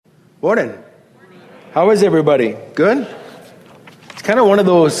Morning. How is everybody? Good? It's kind of one of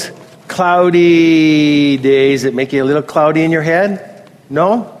those cloudy days that make you a little cloudy in your head.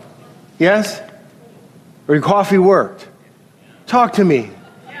 No? Yes? Or your coffee worked? Talk to me.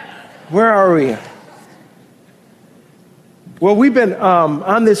 Where are we? Well, we've been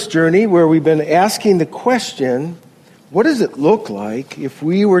on this journey where we've been asking the question, what does it look like if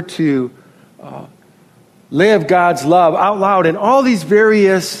we were to live God's love out loud in all these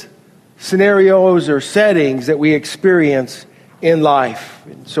various scenarios or settings that we experience in life?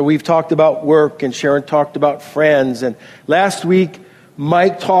 So we've talked about work, and Sharon talked about friends, and last week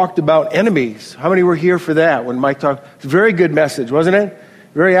Mike talked about enemies. How many were here for that when Mike talked? It's a very good message, wasn't it?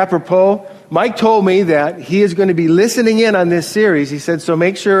 Very apropos. Mike told me that he is going to be listening in on this series. He said, so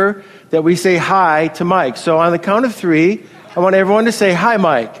make sure that we say hi to Mike. So on the count of three, I want everyone to say hi,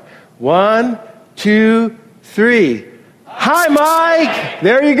 Mike. 1, 2, 3. Hi, Mike.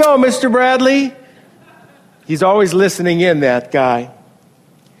 There you go, Mr. Bradley. He's always listening in, that guy.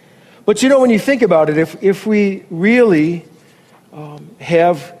 But you know, when you think about it, if we really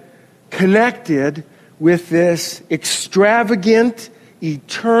have connected with this extravagant,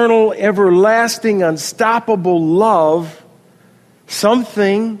 eternal, everlasting, unstoppable love,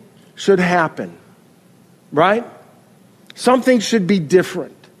 something should happen, right? Something should be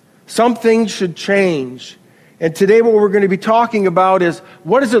different. Something should change. And today what we're going to be talking about is,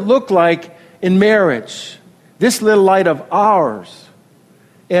 what does it look like in marriage? This little light of ours.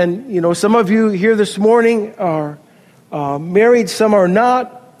 And, you know, some of you here this morning are married, some are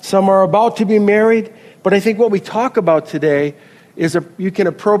not, some are about to be married. But I think what we talk about today is you can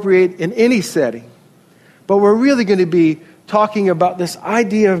appropriate in any setting. But we're really going to be talking about this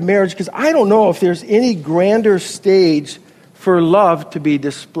idea of marriage, because I don't know if there's any grander stage for love to be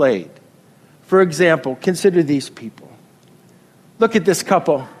displayed. For example, consider these people. Look at this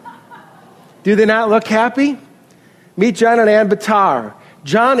couple. Do they not look happy? Meet John and Ann Batar.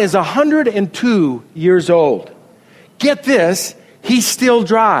 John is 102 years old. Get this, he still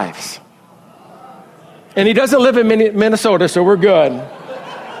drives. And he doesn't live in Minnesota, so we're good.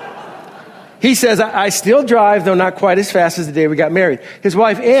 He says, I still drive, though not quite as fast as the day we got married. His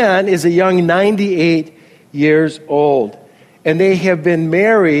wife, Ann, is a young 98 years old. And they have been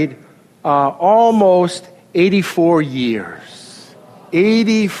married almost 84 years.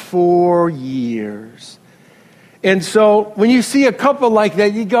 84 years. And so when you see a couple like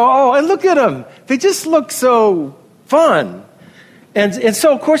that, you go, oh, and look at them. They just look so fun. And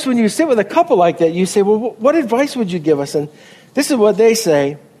so, of course, when you sit with a couple like that, you say, well, what advice would you give us? And this is what they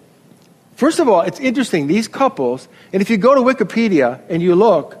say. First of all, it's interesting. These couples, and if you go to Wikipedia and you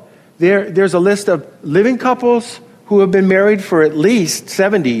look, there's a list of living couples who have been married for at least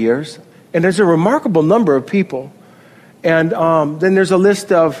 70 years. And there's a remarkable number of people. And then there's a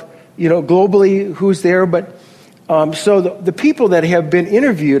list of, you know, globally who's there. But so the people that have been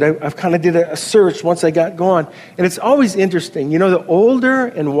interviewed, I've kind of did a search once I got going. And it's always interesting. You know, the older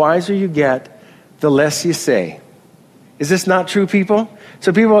and wiser you get, the less you say. Is this not true, people?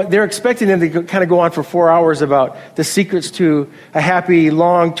 So people, they're expecting them to kind of go on for 4 hours about the secrets to a happy,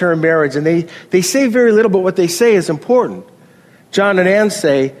 long-term marriage. And they say very little, but what they say is important. John and Ann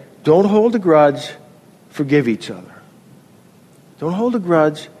say, don't hold a grudge, forgive each other. Don't hold a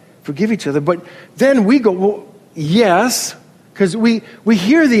grudge, forgive each other. But then we go, well, yes, because we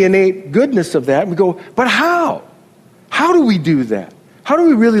hear the innate goodness of that. And we go, but how? How do we do that? How do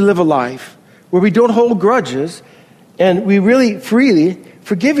we really live a life where we don't hold grudges and we really freely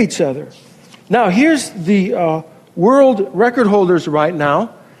forgive each other? Now, here's the world record holders right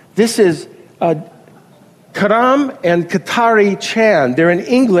now. This is Karam and Katari Chan. They're in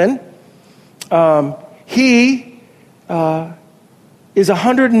England. He is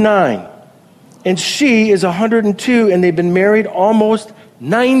 109. And she is 102, and they've been married almost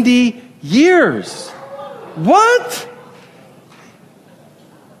 90 years. What?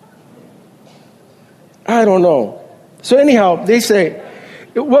 I don't know. So anyhow, they say,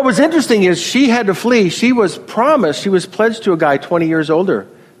 what was interesting is she had to flee. She was promised, she was pledged to a guy 20 years older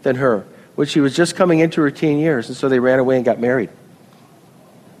than her, when she was just coming into her teen years. And so they ran away and got married.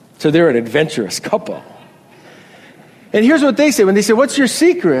 So they're an adventurous couple. And here's what they say. When they say, what's your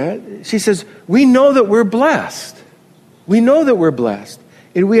secret? She says, we know that we're blessed. We know that we're blessed.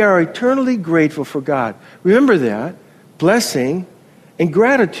 And we are eternally grateful for God. Remember that. Blessing and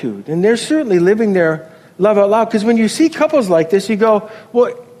gratitude. And they're certainly living their love out loud. Because when you see couples like this, you go,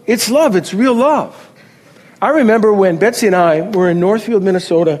 well, it's love. It's real love. I remember when Betsy and I were in Northfield,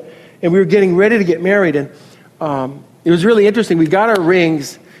 Minnesota, and we were getting ready to get married. And it was really interesting. We got our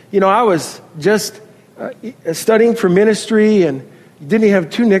rings. You know, I was just studying for ministry and didn't even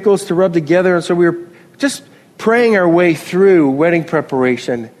have 2 nickels to rub together. And so we were just praying our way through wedding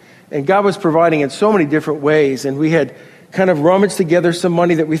preparation. And God was providing in so many different ways. And we had kind of rummaged together some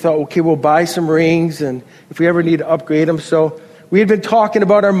money that we thought, okay, we'll buy some rings, and if we ever need to upgrade them. So we had been talking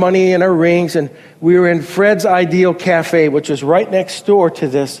about our money and our rings, and we were in Fred's Ideal Cafe, which was right next door to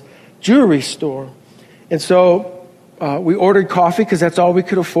this jewelry store. And so we ordered coffee because that's all we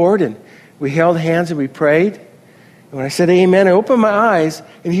could afford, and we held hands and we prayed. And when I said amen, I opened my eyes,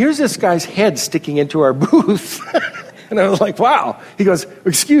 and here's this guy's head sticking into our booth. And I was like, wow. He goes,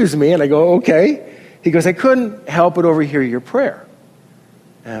 excuse me. And I go, okay. He goes, I couldn't help but overhear your prayer.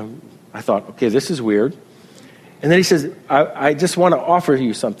 And I thought, okay, this is weird. And then he says, I just want to offer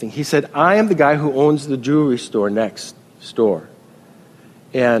you something. He said, I am the guy who owns the jewelry store next door.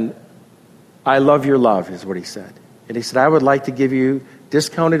 And I love your love, is what he said. And he said, I would like to give you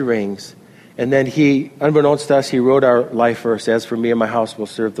discounted rings. And then he, unbeknownst to us, he wrote our life verse, as for me and my house will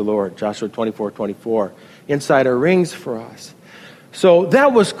serve the Lord, Joshua 24:24, inside our rings for us. So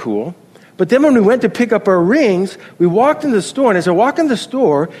that was cool. But then when we went to pick up our rings, we walked in the store, and as I walk in the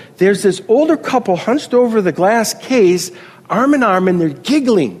store, there's this older couple hunched over the glass case, arm in arm, and they're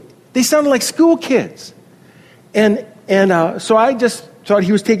giggling. They sounded like school kids. And so I just thought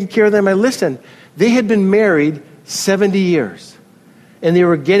he was taking care of them. I listened. They had been married 70 years, and they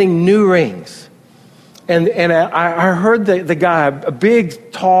were getting new rings. And I heard the guy, a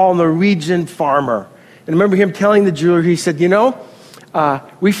big, tall Norwegian farmer. And I remember him telling the jeweler, he said,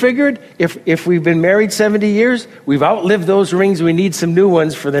 we figured if we've been married 70 years, we've outlived those rings. We need some new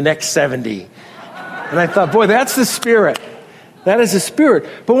ones for the next 70. And I thought, boy, that's the spirit. That is the spirit.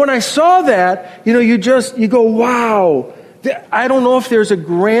 But when I saw that, you go, wow. I don't know if there's a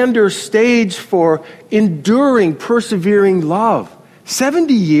grander stage for enduring, persevering love.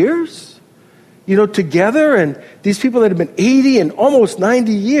 70 years, together, and these people that have been 80 and almost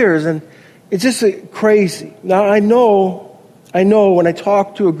 90 years, and it's just crazy. Now, I know when I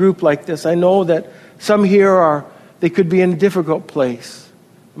talk to a group like this, I know that some here they could be in a difficult place.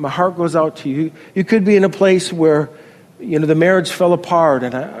 My heart goes out to you. You could be in a place where, the marriage fell apart,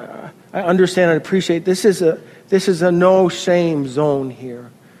 and I understand and appreciate this is a no shame zone here.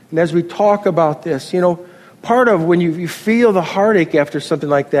 And as we talk about this, part of when you feel the heartache after something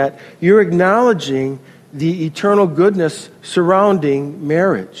like that, you're acknowledging the eternal goodness surrounding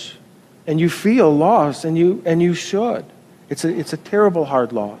marriage. And you feel lost, and you should. It's a terrible,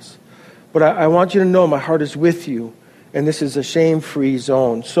 hard loss. But I want you to know my heart is with you, and this is a shame-free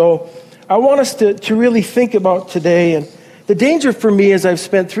zone. So I want us to really think about today. And the danger for me is I've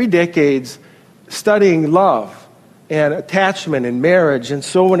spent 3 decades studying love and attachment and marriage. And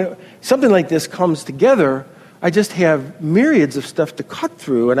so when something like this comes together, I just have myriads of stuff to cut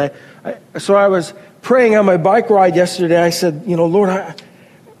through. And so I was praying on my bike ride yesterday. I said, Lord,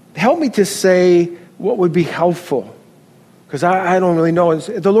 help me to say what would be helpful. Because I don't really know. And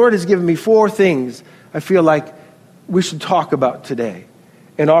the Lord has given me 4 things I feel like we should talk about today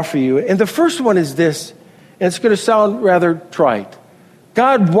and offer you. And the first one is this, and it's going to sound rather trite.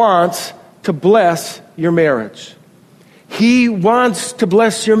 God wants to bless your marriage. He wants to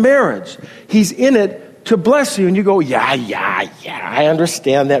bless your marriage. He's in it to bless you. And you go, yeah, I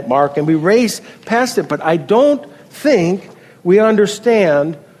understand that, Mark. And we race past it. But I don't think we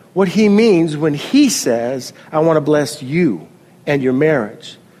understand what he means when he says, I want to bless you and your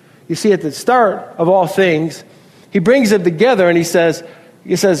marriage. You see, at the start of all things, he brings them together and he says,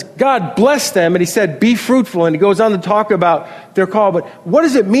 God bless them. And he said, be fruitful. And he goes on to talk about their call. But what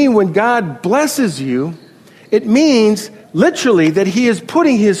does it mean when God blesses you? It means literally that he is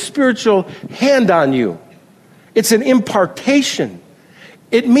putting his spiritual hand on you. It's an impartation.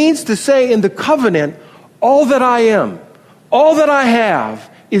 It means to say in the covenant, all that I am, all that I have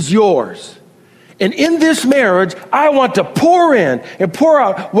is yours. And in this marriage, I want to pour in and pour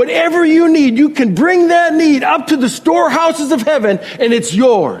out whatever you need. You can bring that need up to the storehouses of heaven, and it's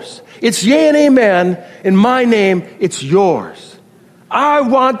yours. It's yea and amen. In my name, it's yours. I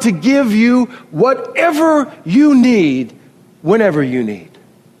want to give you whatever you need, whenever you need.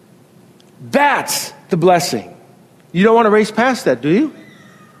 That's the blessing. You don't want to race past that, do you?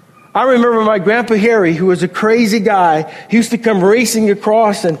 I remember my Grandpa Harry, who was a crazy guy. He used to come racing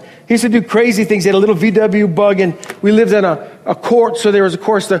across, and he used to do crazy things. He had a little VW bug, and we lived in a court, so there was, of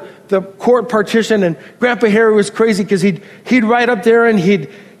course, the court partition, and Grandpa Harry was crazy because he'd ride up there, and he'd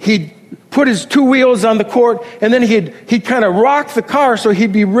put his 2 wheels on the court, and then he'd kind of rock the car, so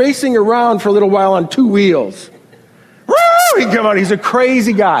he'd be racing around for a little while on 2 wheels. Woo! He'd come out. He's a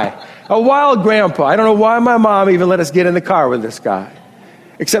crazy guy, a wild grandpa. I don't know why my mom even let us get in the car with this guy.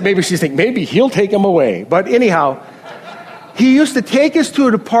 Except maybe she's thinking, maybe he'll take him away. But anyhow, he used to take us to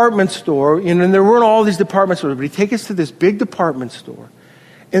a department store, and there weren't all these department stores, but he'd take us to this big department store.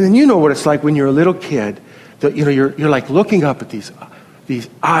 And then you know what it's like when you're a little kid, that you're like looking up at these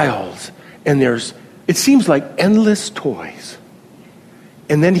aisles, and it seems like endless toys.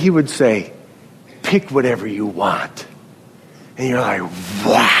 And then he would say, pick whatever you want. And you're like,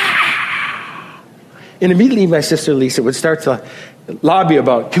 wow. And immediately my sister Lisa would start to lobby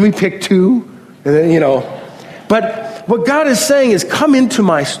about, can we pick two? And then, But what God is saying is, come into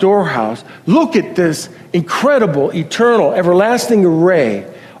my storehouse. Look at this incredible, eternal, everlasting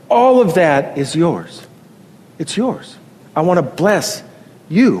array. All of that is yours. It's yours. I want to bless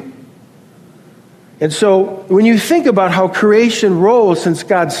you. And so when you think about how creation rolls since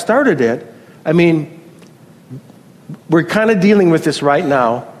God started it, I mean, we're kind of dealing with this right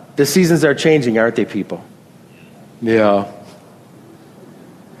now. The seasons are changing, aren't they, people? Yeah.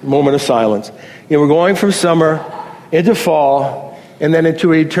 Moment of silence. We're going from summer into fall and then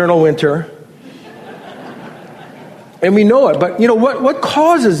into eternal winter. And we know it. But what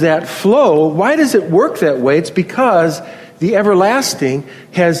causes that flow? Why does it work that way? It's because the everlasting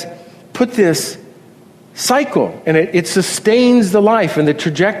has put this cycle, and it sustains the life and the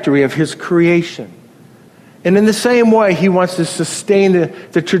trajectory of his creation. And in the same way, he wants to sustain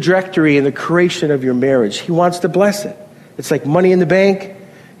the trajectory and the creation of your marriage. He wants to bless it. It's like money in the bank.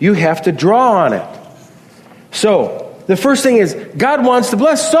 You have to draw on it. So, the first thing is, God wants to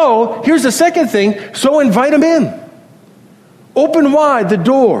bless. So, here's the second thing. So invite him in. Open wide the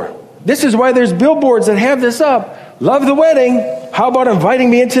door. This is why there's billboards that have this up. Love the wedding. How about inviting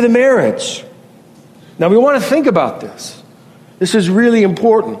me into the marriage? Now, we want to think about this. This is really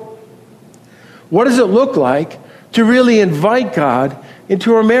important. What does it look like to really invite God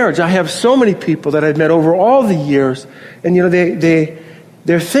into our marriage? I have so many people that I've met over all the years, and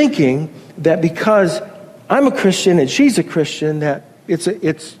they're thinking that because I'm a Christian and she's a Christian, that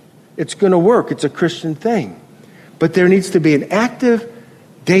it's going to work. It's a Christian thing. But there needs to be an active,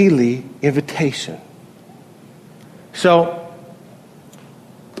 daily invitation. So,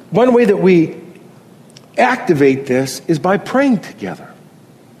 one way that we activate this is by praying together.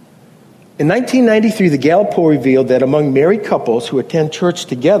 In 1993, the Gallup poll revealed that among married couples who attend church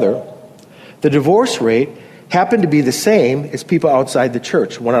together, the divorce rate happened to be the same as people outside the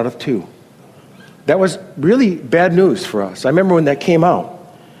church, 1 out of 2. That was really bad news for us. I remember when that came out.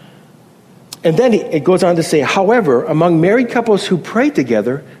 And then it goes on to say, however, among married couples who pray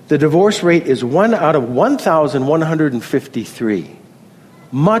together, the divorce rate is 1 out of 1,153.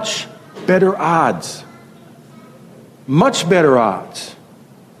 Much better odds. Much better odds.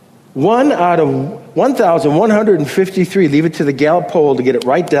 1 out of 1,153. Leave it to the Gallup poll to get it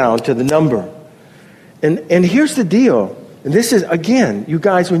right down to the number. And here's the deal. And this is, again, you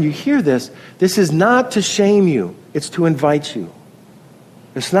guys, when you hear this, this is not to shame you. It's to invite you.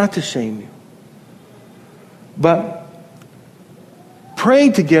 It's not to shame you. But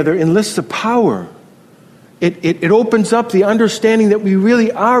praying together enlists the power. It opens up the understanding that we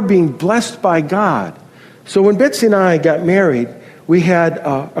really are being blessed by God. So when Betsy and I got married, we had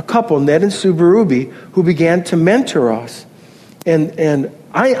a couple, Ned and Sue Berube, who began to mentor us. And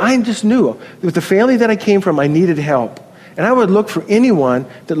I just knew, with the family that I came from, I needed help. And I would look for anyone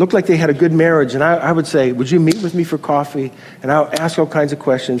that looked like they had a good marriage. And I would say, would you meet with me for coffee? And I would ask all kinds of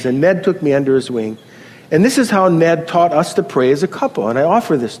questions. And Ned took me under his wing. And this is how Ned taught us to pray as a couple. And I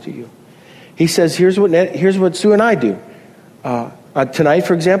offer this to you. He says, here's what Sue and I do. Tonight,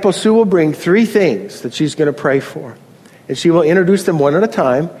 for example, Sue will bring 3 things that she's going to pray for. And she will introduce them one at a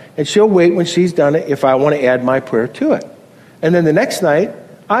time. And she'll wait when she's done it if I want to add my prayer to it. And then the next night,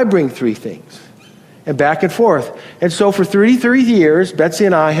 I bring 3 things. And back and forth. And so for 33 years, Betsy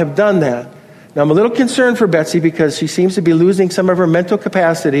and I have done that. Now, I'm a little concerned for Betsy because she seems to be losing some of her mental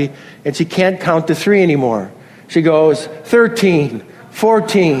capacity and she can't count to 3 anymore. She goes 13,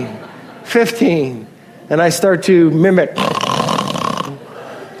 14, 15. And I start to mimic.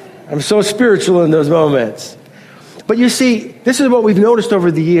 I'm so spiritual in those moments. But you see, this is what we've noticed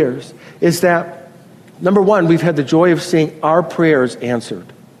over the years, is that, number one, we've had the joy of seeing our prayers answered.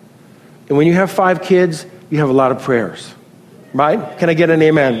 And when you have 5 kids, you have a lot of prayers, right? Can I get an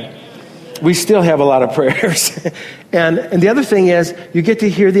amen? We still have a lot of prayers. and the other thing is, you get to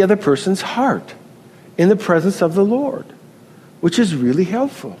hear the other person's heart in the presence of the Lord, which is really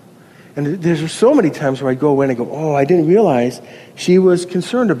helpful. And there's so many times where I go away and I go, oh, I didn't realize she was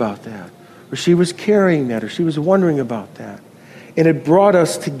concerned about that, or she was carrying that, or she was wondering about that. And it brought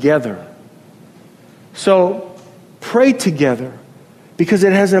us together. So pray together, because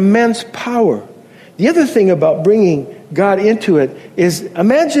it has immense power. The other thing about bringing God into it is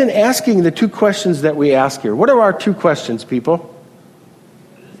imagine asking the two questions that we ask here. What are our two questions, people?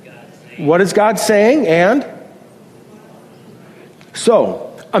 What is God saying? And so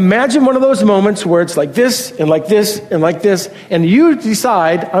imagine one of those moments where it's like this and like this and like this, and you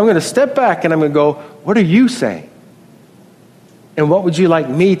decide, I'm going to step back and I'm going to go, what are you saying? And what would you like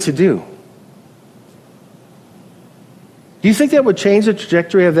me to do? Do you think that would change the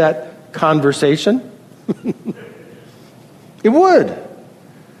trajectory of that conversation? It would.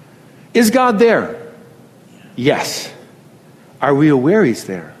 Is God there? Yes. Are we aware He's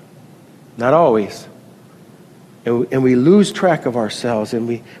there? Not always. And we lose track of ourselves, and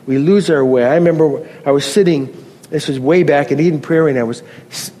we lose our way. I remember I was sitting, this was way back in Eden Prairie, and I was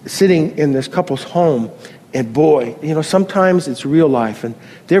sitting in this couple's home, and boy, sometimes it's real life, and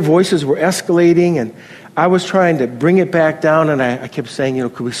their voices were escalating, and I was trying to bring it back down, and I kept saying,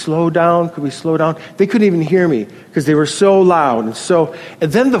 could we slow down? Could we slow down? They couldn't even hear me because they were so loud.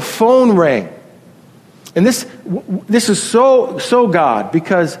 And then the phone rang. And this is so God,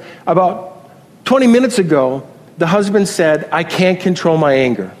 because about 20 minutes ago, the husband said, I can't control my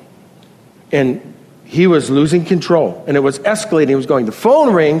anger. And he was losing control, and it was escalating. It was going, the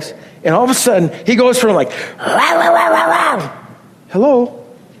phone rings, and all of a sudden, he goes from like, rah, rah, rah, rah, rah. Hello?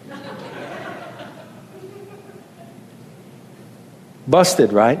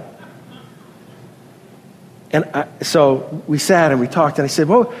 Busted, right? And so we sat and we talked, and I said,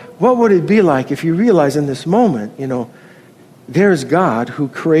 well, what would it be like if you realize in this moment, there's God who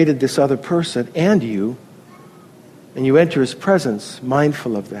created this other person and you enter His presence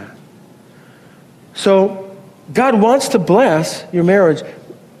mindful of that. So God wants to bless your marriage.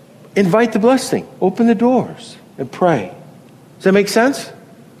 Invite the blessing. Open the doors and pray. Does that make sense?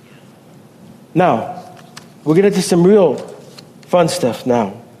 Now, we'll get into some real fun stuff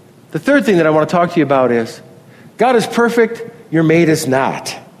now. The third thing that I want to talk to you about is God is perfect, your mate is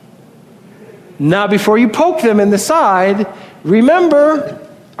not. Now, before you poke them in the side, remember,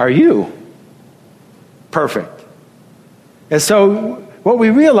 are you perfect? And so what we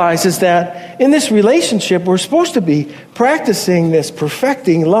realize is that in this relationship, we're supposed to be practicing this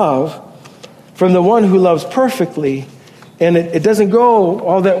perfecting love from the one who loves perfectly, and it doesn't go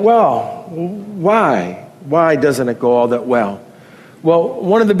all that well. Why? Why doesn't it go all that well? Well,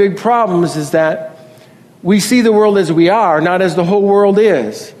 one of the big problems is that we see the world as we are, not as the whole world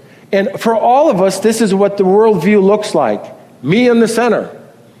is. And for all of us, this is what the worldview looks like. Me in the center.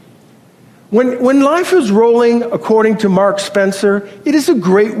 When life is rolling according to Mark Spencer, it is a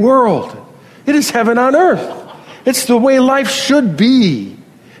great world. It is heaven on earth. It's the way life should be,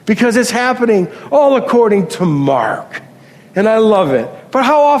 because it's happening all according to Mark. And I love it. But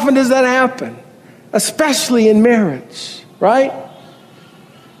how often does that happen? Especially in marriage, right?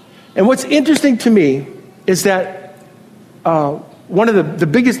 And what's interesting to me is that one of the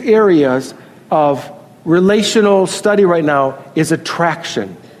biggest areas of relational study right now is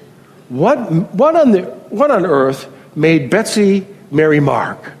attraction. What on earth made Betsy marry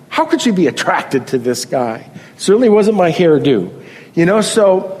Mark? How could she be attracted to this guy? Certainly wasn't my hairdo.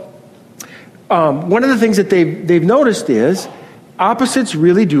 So one of the things that they've noticed is opposites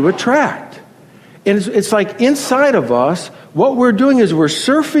really do attract. And it's like inside of us, what we're doing is we're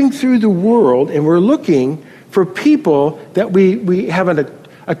surfing through the world and we're looking for people that we have an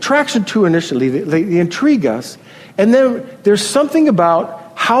attraction to initially. They intrigue us. And then there's something about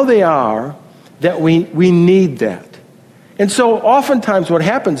how they are that we need that. And so oftentimes what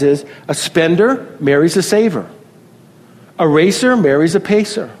happens is a spender marries a saver. A racer marries a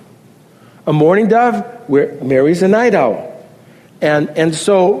pacer. A mourning dove marries a night owl. And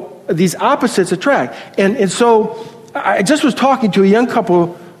so these opposites attract. And so I just was talking to a young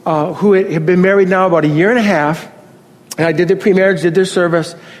couple who had been married now about a year and a half. And I did their pre-marriage, did their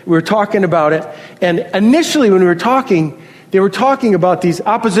service. We were talking about it. And initially when we were talking, they were talking about these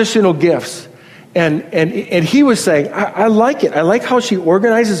oppositional gifts. And he was saying, I like it. I like how she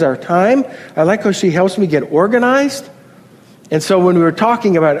organizes our time. I like how she helps me get organized. And so when we were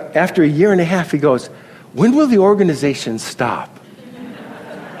talking about it, after a year and a half, he goes, when will the organization stop?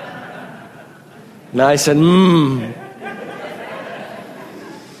 And I said,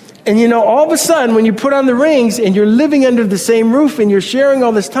 And all of a sudden, when you put on the rings and you're living under the same roof and you're sharing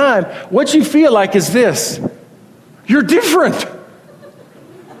all this time, what you feel like is this. You're different.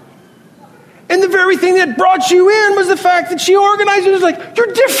 And the very thing that brought you in was the fact that she organized. It was like,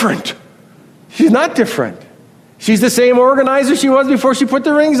 you're different. She's not different. She's the same organizer she was before she put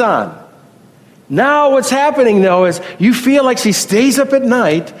the rings on. Now what's happening, though, is you feel like she stays up at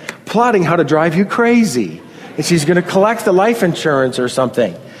night plotting how to drive you crazy. And she's going to collect the life insurance or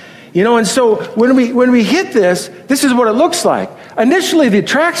something. And so when we hit this, this is what it looks like. Initially, the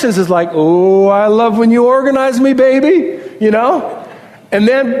attractions is like, oh, I love when you organize me, baby, And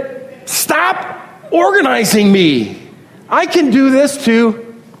then, stop organizing me. I can do this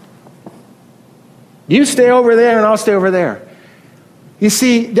too. You stay over there and I'll stay over there. You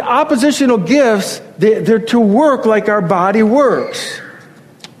see, the oppositional gifts, they're to work like our body works.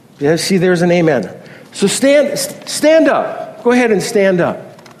 Yeah, see, there's an amen. So stand up. Go ahead and stand up.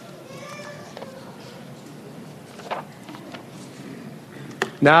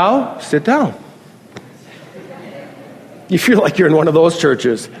 Now, sit down. You feel like you're in one of those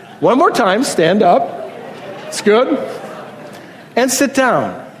churches. One more time, stand up. It's good. And sit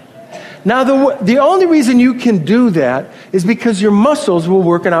down. Now, the only reason you can do that is because your muscles will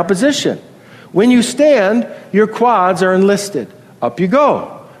work in opposition. When you stand, your quads are enlisted. Up you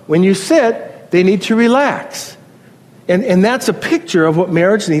go. When you sit, they need to relax. And that's a picture of what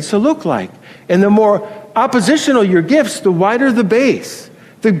marriage needs to look like. And the more oppositional your gifts, the wider the base.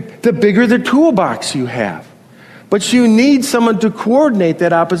 The bigger the toolbox you have. But you need someone to coordinate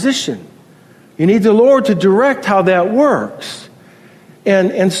that opposition. You need the Lord to direct how that works.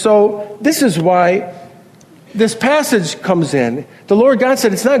 And so this is why this passage comes in. The Lord God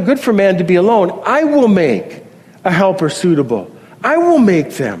said, it's not good for man to be alone. I will make a helper suitable. I will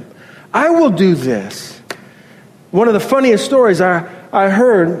make them. I will do this. One of the funniest stories I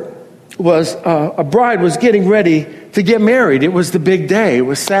heard was a bride was getting ready to get married. It was the big day. It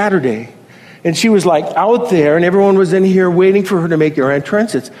was Saturday. And she was like out there, and everyone was in here waiting for her to make her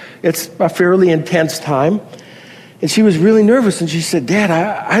entrance. It's a fairly intense time. And she was really nervous, and she said, Dad,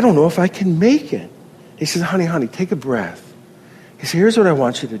 I don't know if I can make it. He says, honey, take a breath. He said, here's what I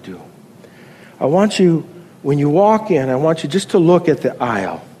want you to do. I want you, when you walk in, I want you just to look at the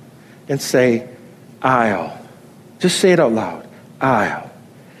aisle and say, aisle. Just say it out loud, aisle.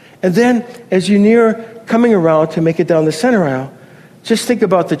 And then as you near coming around to make it down the center aisle, just think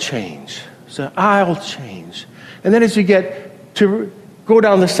about the change. So aisle change. And then as you get to go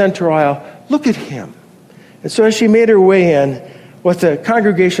down the center aisle, look at him. And so as she made her way in, what the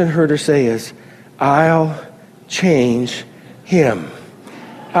congregation heard her say is, I'll change him.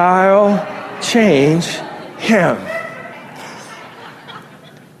 I'll change him.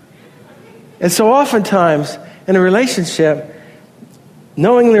 And so oftentimes in a relationship,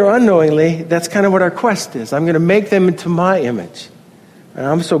 knowingly or unknowingly, that's kind of what our quest is. I'm going to make them into my image. And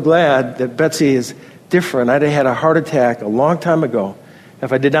I'm so glad that Betsy is different. I'd have had a heart attack a long time ago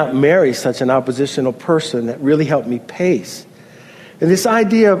if I did not marry such an oppositional person that really helped me pace. And this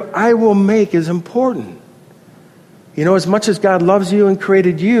idea of I will make is important. As much as God loves you and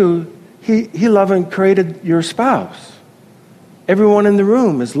created you, He loved and created your spouse. Everyone in the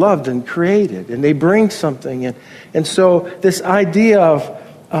room is loved and created, and they bring something. And so this idea of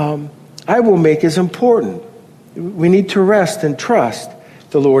I will make is important. We need to rest and trust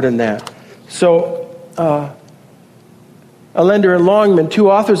the Lord in that. So, Allender and Longman,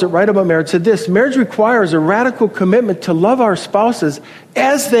 two authors that write about marriage, said this: marriage requires a radical commitment to love our spouses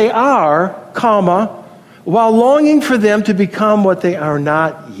as they are, while longing for them to become what they are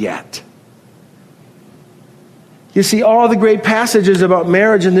not yet. You see, all the great passages about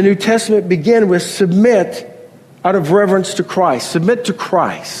marriage in the New Testament begin with submit out of reverence to Christ. Submit to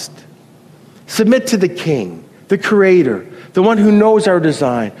Christ. Submit to the King, the Creator, the one who knows our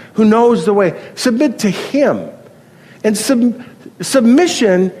design, who knows the way. Submit to Him. And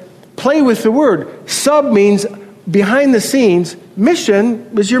submission, play with the word. Sub means behind the scenes.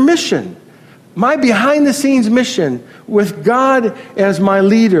 Mission is your mission. My behind the scenes mission with God as my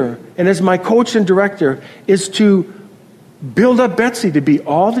leader and as my coach and director is to build up Betsy to be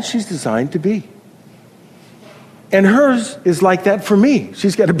all that she's designed to be. And hers is like that for me.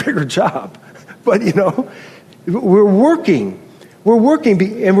 She's got a bigger job. But, we're working. We're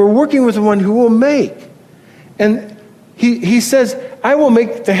working, and we're working with the one who will make. And he says, I will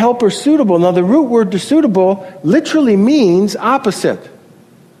make the helper suitable. Now, the root word to suitable literally means opposite.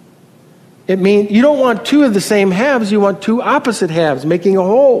 It means you don't want two of the same halves. You want two opposite halves, making a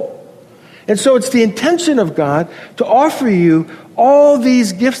whole. And so it's the intention of God to offer you all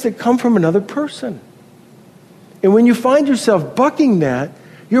these gifts that come from another person. And when you find yourself bucking that,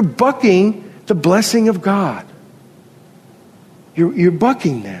 you're bucking the blessing of God. You're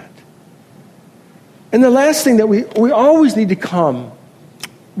bucking that. And the last thing that we always need to come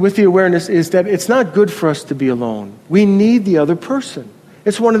with the awareness is that it's not good for us to be alone. We need the other person.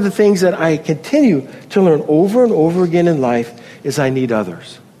 It's one of the things that I continue to learn over and over again in life is I need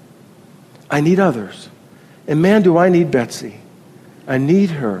others. I need others. And man, do I need Betsy. I need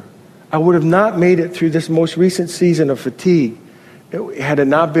her. I would have not made it through this most recent season of fatigue had it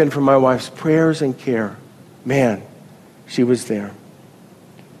not been for my wife's prayers and care. man, she was there.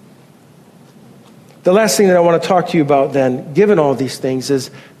 The last thing that I want to talk to you about then, given all these things,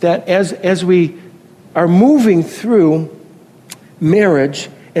 is that as we are moving through marriage,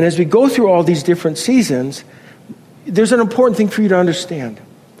 and as we go through all these different seasons, there's an important thing for you to understand.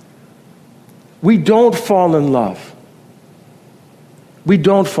 We don't fall in love. We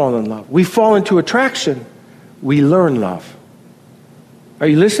don't fall in love. We fall into attraction. We learn love. Are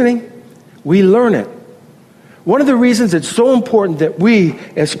you listening? We learn it. One of the reasons it's so important that we,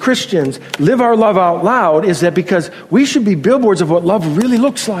 as Christians, live our love out loud is that because we should be billboards of what love really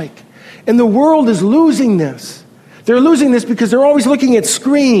looks like. And the world is losing this. They're losing this because they're always looking at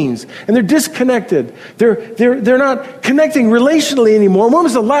screens and they're disconnected. They're not connecting relationally anymore. When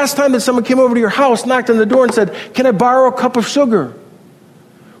was the last time that someone came over to your house, knocked on the door and said, "Can I borrow a cup of sugar?"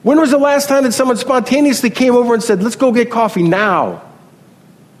 When was the last time that someone spontaneously came over and said, "Let's go get coffee now"?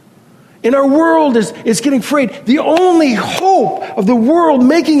 And our world is getting frayed. The only hope of the world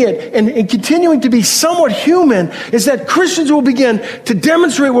making it and continuing to be somewhat human is that Christians will begin to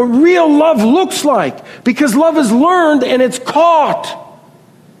demonstrate what real love looks like. Because love is learned and it's caught.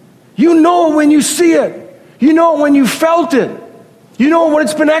 You know it when you see it. You know it when you felt it. You know it when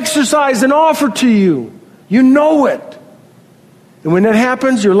it's been exercised and offered to you. You know it. And when that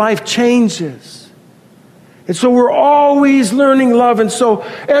happens, your life changes. And so we're always learning love. And so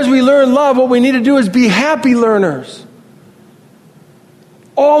as we learn love, what we need to do is be happy learners.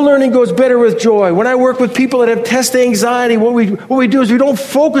 All learning goes better with joy. When I work with people that have test anxiety, what we do is we don't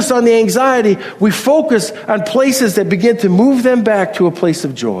focus on the anxiety. We focus on places that begin to move them back to a place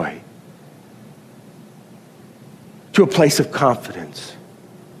of joy, to a place of confidence.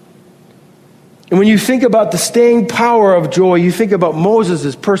 And when you think about the staying power of joy, you think about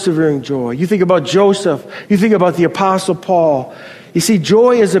Moses' persevering joy. You think about Joseph. You think about the Apostle Paul. You see,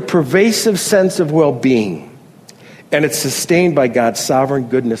 joy is a pervasive sense of well-being, and it's sustained by God's sovereign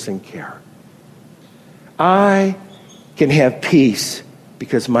goodness and care. I can have peace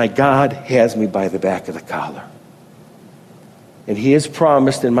because my God has me by the back of the collar. And He has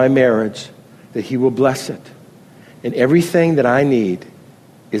promised in my marriage that He will bless it. And everything that I need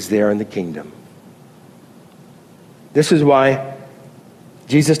is there in the kingdom. This is why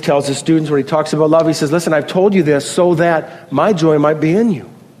Jesus tells His students when He talks about love, He says, "Listen, I've told you this so that my joy might be in you."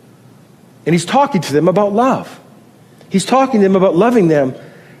 And He's talking to them about love. He's talking to them about loving them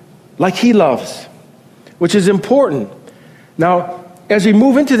like He loves, which is important. Now, as we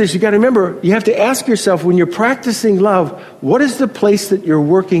move into this, you got to remember, you have to ask yourself, when you're practicing love, what is the place that you're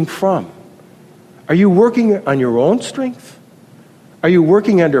working from? Are you working on your own strength? Are you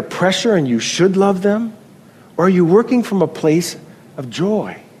working under pressure and you should love them? Or are you working from a place of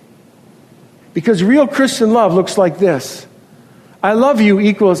joy? Because real Christian love looks like this. I love you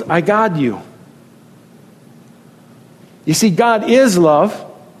equals I got you. You see, God is love,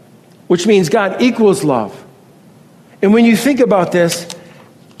 which means God equals love. And when you think about this,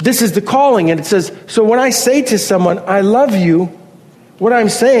 this is the calling. And it says, so when I say to someone, I love you, what I'm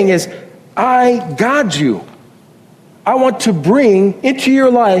saying is, I got you. I want to bring into your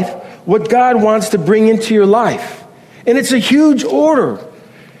life what God wants to bring into your life. And it's a huge order.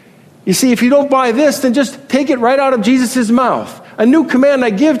 You see, if you don't buy this, then just take it right out of Jesus' mouth. A new command I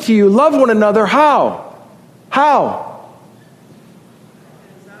give to you, love one another. How? How?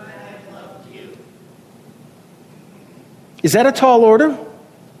 Because I have loved you. Is that a tall order?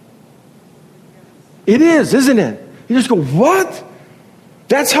 It is, isn't it? You just go, what?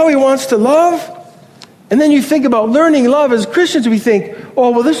 That's how He wants to love? And then you think about learning love. As Christians, we think,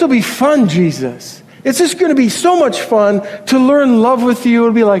 oh, well, this will be fun, Jesus. It's just going to be so much fun to learn love with you.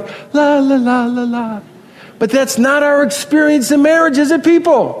 It'll be like, la, la, la, la, la. But that's not our experience in marriage, is it,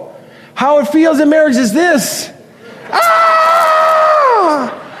 people? How it feels in marriage is this.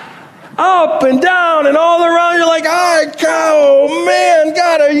 Ah! Up and down and all around. You're like, oh, man,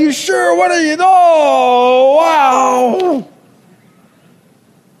 God, are you sure? What are you? Oh, wow.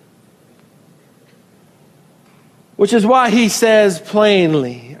 Which is why He says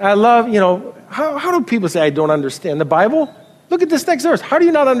plainly, I love, how do people say I don't understand the Bible? Look at this next verse. How do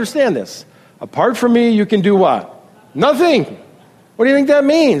you not understand this? Apart from me, you can do what? Nothing. What do you think that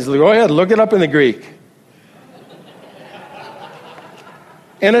means? Go ahead, look it up in the Greek.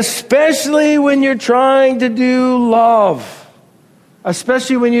 And especially when you're trying to do love,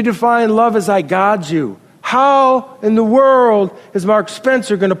 especially when you define love as I got you, how in the world is Mark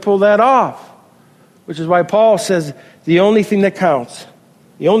Spencer going to pull that off? Which is why Paul says the only thing that counts,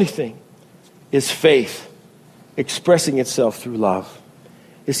 the only thing, is faith expressing itself through love.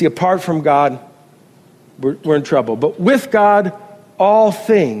 You see, apart from God, we're in trouble. But with God, all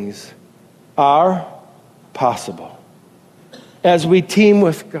things are possible. As we team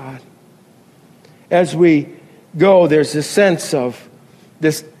with God, as we go, there's this sense of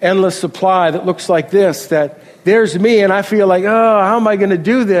this endless supply that looks like this, that there's me and I feel like, oh, how am I going to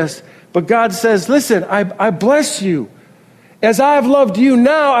do this? But God says, listen, I bless you. As I've loved you,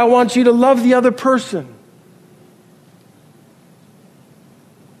 now I want you to love the other person.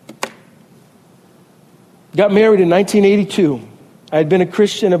 Got married in 1982. I had been a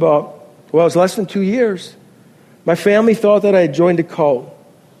Christian it was less than 2 years. My family thought that I had joined a cult.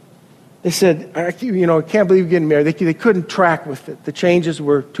 They said, I can't believe you're getting married. They couldn't track with it. The changes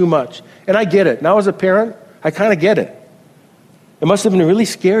were too much. And I get it. Now as a parent, I kind of get it. It must have been really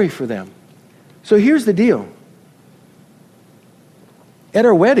scary for them. So here's the deal. At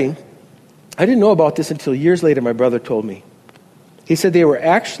our wedding, I didn't know about this until years later, my brother told me. He said they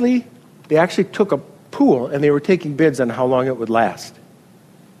actually took a pool and they were taking bids on how long it would last.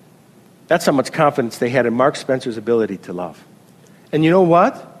 That's how much confidence they had in Mark Spencer's ability to love. And you know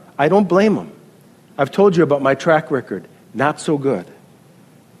what? I don't blame them. I've told you about my track record. Not so good.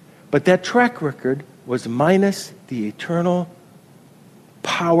 But that track record was minus the eternal,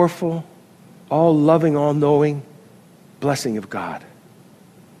 powerful, all-loving, all-knowing blessing of God.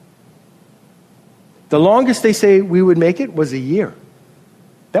 The longest they say we would make it was a year.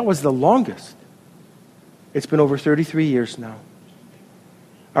 That was the longest. It's been over 33 years now.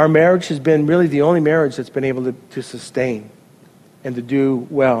 Our marriage has been really the only marriage that's been able to sustain and to do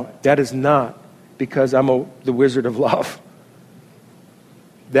well. That is not because I'm the wizard of love.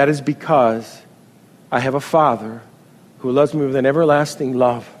 That is because I have a Father who loves me with an everlasting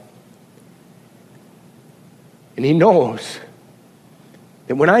love. And He knows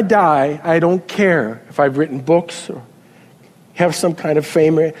that when I die, I don't care if I've written books or have some kind of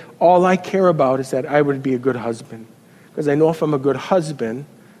fame. All I care about is that I would be a good husband. Because I know if I'm a good husband,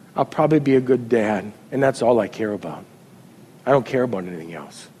 I'll probably be a good dad. And that's all I care about. I don't care about anything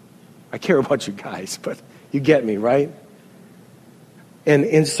else. I care about you guys, but you get me, right?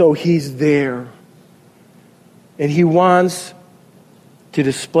 And so He's there. And He wants to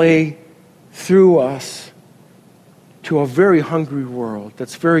display through us to a very hungry world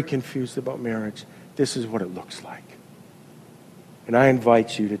that's very confused about marriage. This is what it looks like. And I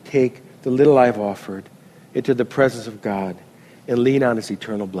invite you to take the little I've offered into the presence of God and lean on His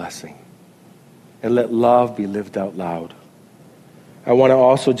eternal blessing. And let love be lived out loud. I want to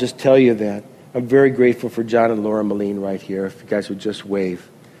also just tell you that I'm very grateful for John and Laura Moline right here, if you guys would just wave.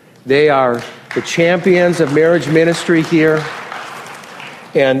 They are the champions of marriage ministry here.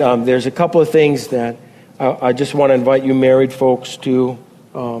 And there's a couple of things that I just want to invite you married folks to.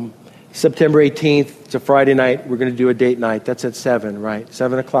 September 18th, it's a Friday night. We're going to do a date night. That's at 7, right?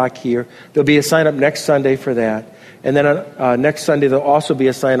 7 o'clock here. There'll be a sign-up next Sunday for that. And then next Sunday, there'll also be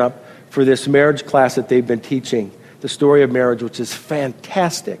a sign-up for this marriage class that they've been teaching, the story of marriage, which is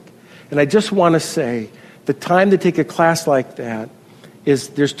fantastic. And I just want to say, the time to take a class like that is,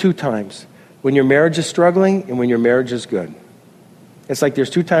 there's 2 times. When your marriage is struggling and when your marriage is good. It's like there's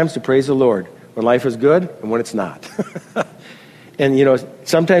 2 times to praise the Lord. When life is good and when it's not. And,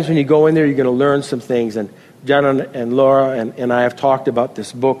 sometimes when you go in there, you're going to learn some things. And John and Laura and I have talked about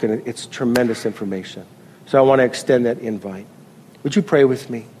this book, and it's tremendous information. So I want to extend that invite. Would you pray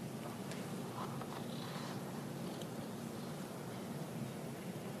with me?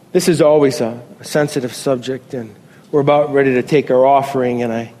 This is always a sensitive subject, and we're about ready to take our offering.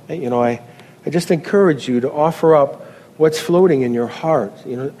 And I just encourage you to offer up what's floating in your heart.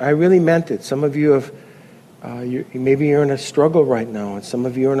 I really meant it. Some of you have, maybe you're in a struggle right now, and some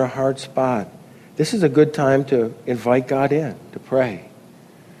of you are in a hard spot. This is a good time to invite God in, to pray.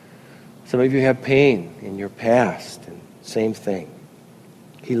 Some of you have pain in your past, and same thing.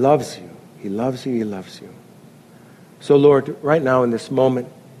 He loves you. He loves you. He loves you. So, Lord, right now in this moment,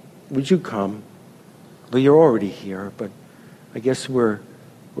 would you come? Well, you're already here, but I guess we're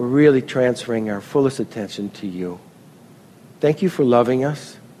really transferring our fullest attention to you. Thank you for loving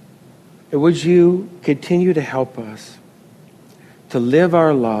us. And would you continue to help us to live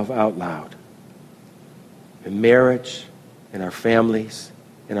our love out loud in marriage, in our families,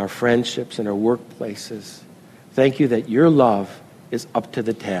 in our friendships, in our workplaces. Thank you that your love is up to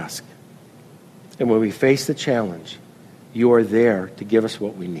the task. And when we face the challenge, you are there to give us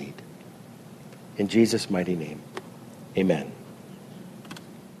what we need. In Jesus' mighty name, amen.